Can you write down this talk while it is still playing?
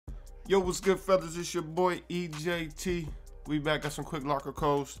Yo, what's good, fellas? It's your boy EJT. We back, got some quick locker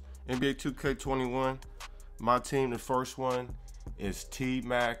codes. NBA 2K21. My team, the first one is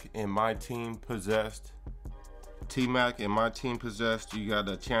T-Mac and my team possessed. T-Mac and my team possessed. You got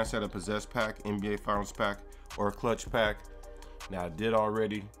a chance at a possessed pack, NBA Finals pack, or a clutch pack. Now, I did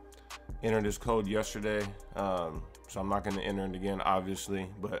already enter this code yesterday, so I'm not going to enter it again, obviously,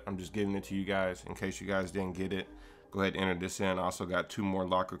 but I'm just giving it to you guys in case you guys didn't get it. Go ahead and enter this in. I also got 2 more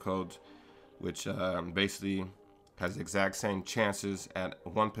locker codes, which basically has the exact same chances at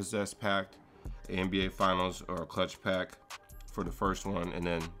one possessed pack, an NBA Finals, or a clutch pack for the first one, and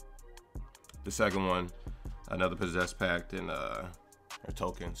then the second one, another possessed pack and a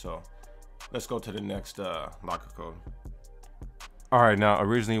token. So let's go to the next locker code. All right, now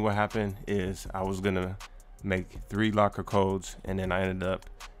originally what happened is I was gonna make 3 locker codes, and then I ended up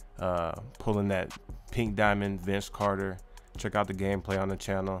pulling that pink diamond Vince Carter. Check out the gameplay on the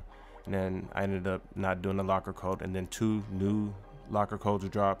channel. And then I ended up not doing the locker code, and then 2 new locker codes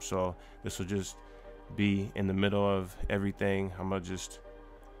dropped. So this will just be in the middle of everything. I'm gonna just,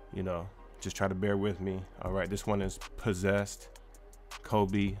 just try to bear with me. All right, this one is possessed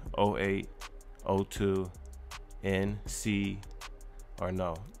Kobe 08 02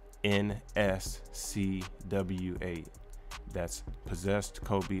 NSCW8. That's possessed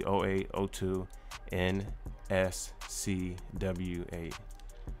Kobe 08 02 NSCW8.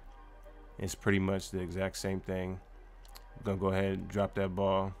 It's pretty much the exact same thing. I'm gonna go ahead and drop that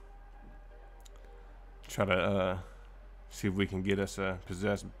ball. Try to see if we can get us a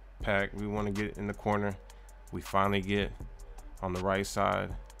possessed pack. We want to get in the corner. We finally get on the right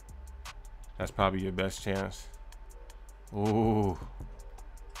side. That's probably your best chance. Ooh,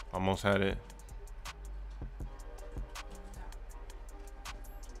 almost had it.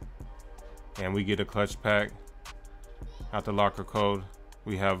 And we get a clutch pack out the locker code.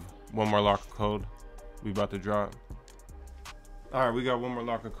 We have 1 more locker code we about to drop. All right, we got 1 more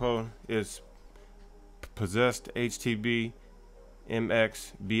locker code. It's possessed HTB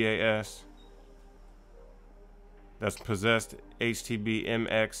MX BAS. That's possessed HTB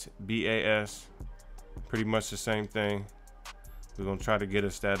MX BAS. Pretty much the same thing. We're gonna try to get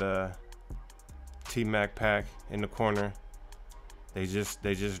us that T-Mac pack in the corner. They just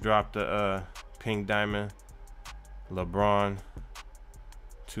dropped the pink diamond Lebron.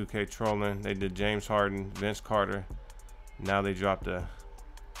 2K trolling. They did James Harden, Vince Carter. Now they dropped the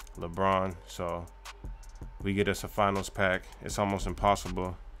LeBron. So we get us a finals pack. It's almost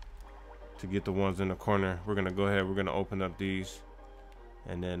impossible to get the ones in the corner. We're gonna go ahead. We're gonna open up these,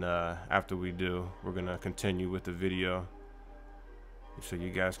 and then after we do, we're gonna continue with the video so you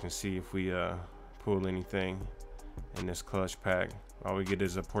guys can see if we pull anything in this clutch pack. All we get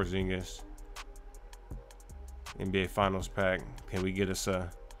is a Porzingis NBA Finals pack. Can we get us a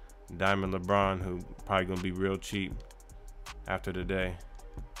Diamond LeBron, who probably gonna be real cheap after the day?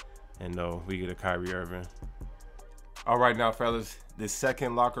 And no, we get a Kyrie Irving. All right, now fellas, the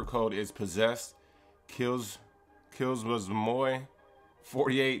second locker code is possessed Kills was Moy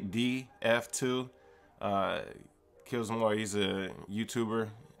 48DF2. Kills Moy, he's a YouTuber,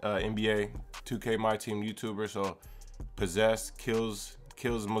 NBA 2K My Team YouTuber. So possessed Kills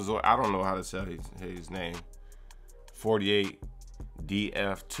Mazoy. I don't know how to say his name.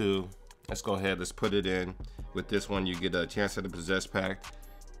 48DF2. Let's go ahead, let's put it in. With this one, you get a chance at a possessed pack,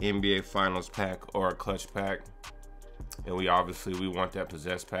 NBA Finals pack, or a clutch pack. And we want that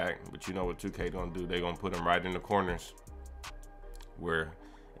possessed pack, but you know what 2K gonna do? They gonna put them right in the corners where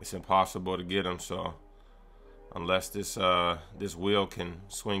it's impossible to get them. So unless this wheel can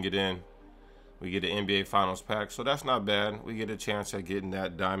swing it in, we get an NBA Finals pack. So that's not bad. We get a chance at getting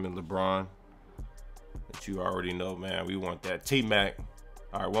that Diamond LeBron that you already know, man. We want that T-Mac.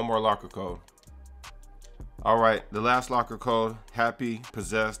 All right, 1 more locker code. All right, the last locker code, Happy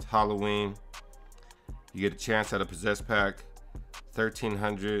Possessed Halloween. You get a chance at a possessed pack,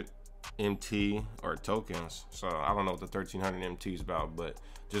 1300 MT or tokens. So I don't know what the 1300 MT is about, but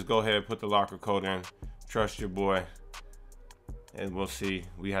just go ahead, put the locker code in, trust your boy, and we'll see.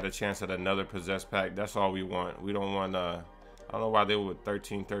 We had a chance at another possessed pack. That's all we want. We don't want I don't know why they were with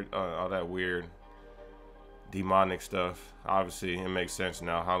 1330, all that weird demonic stuff. Obviously it makes sense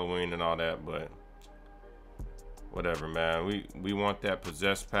now, Halloween and all that, but whatever, man. We want that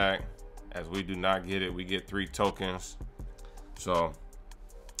possessed pack. As we do not get it, we get 3 tokens. So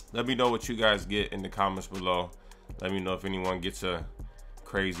let me know what you guys get in the comments below. Let me know if anyone gets a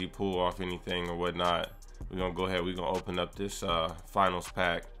crazy pull off anything or whatnot. We're gonna go ahead, we're gonna open up this finals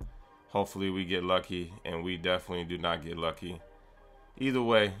pack. Hopefully we get lucky, and we definitely do not get lucky. Either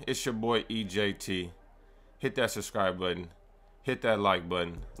way, it's your boy EJT. Hit that subscribe button. hit that like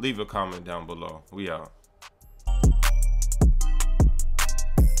button. Leave a comment down below. We out.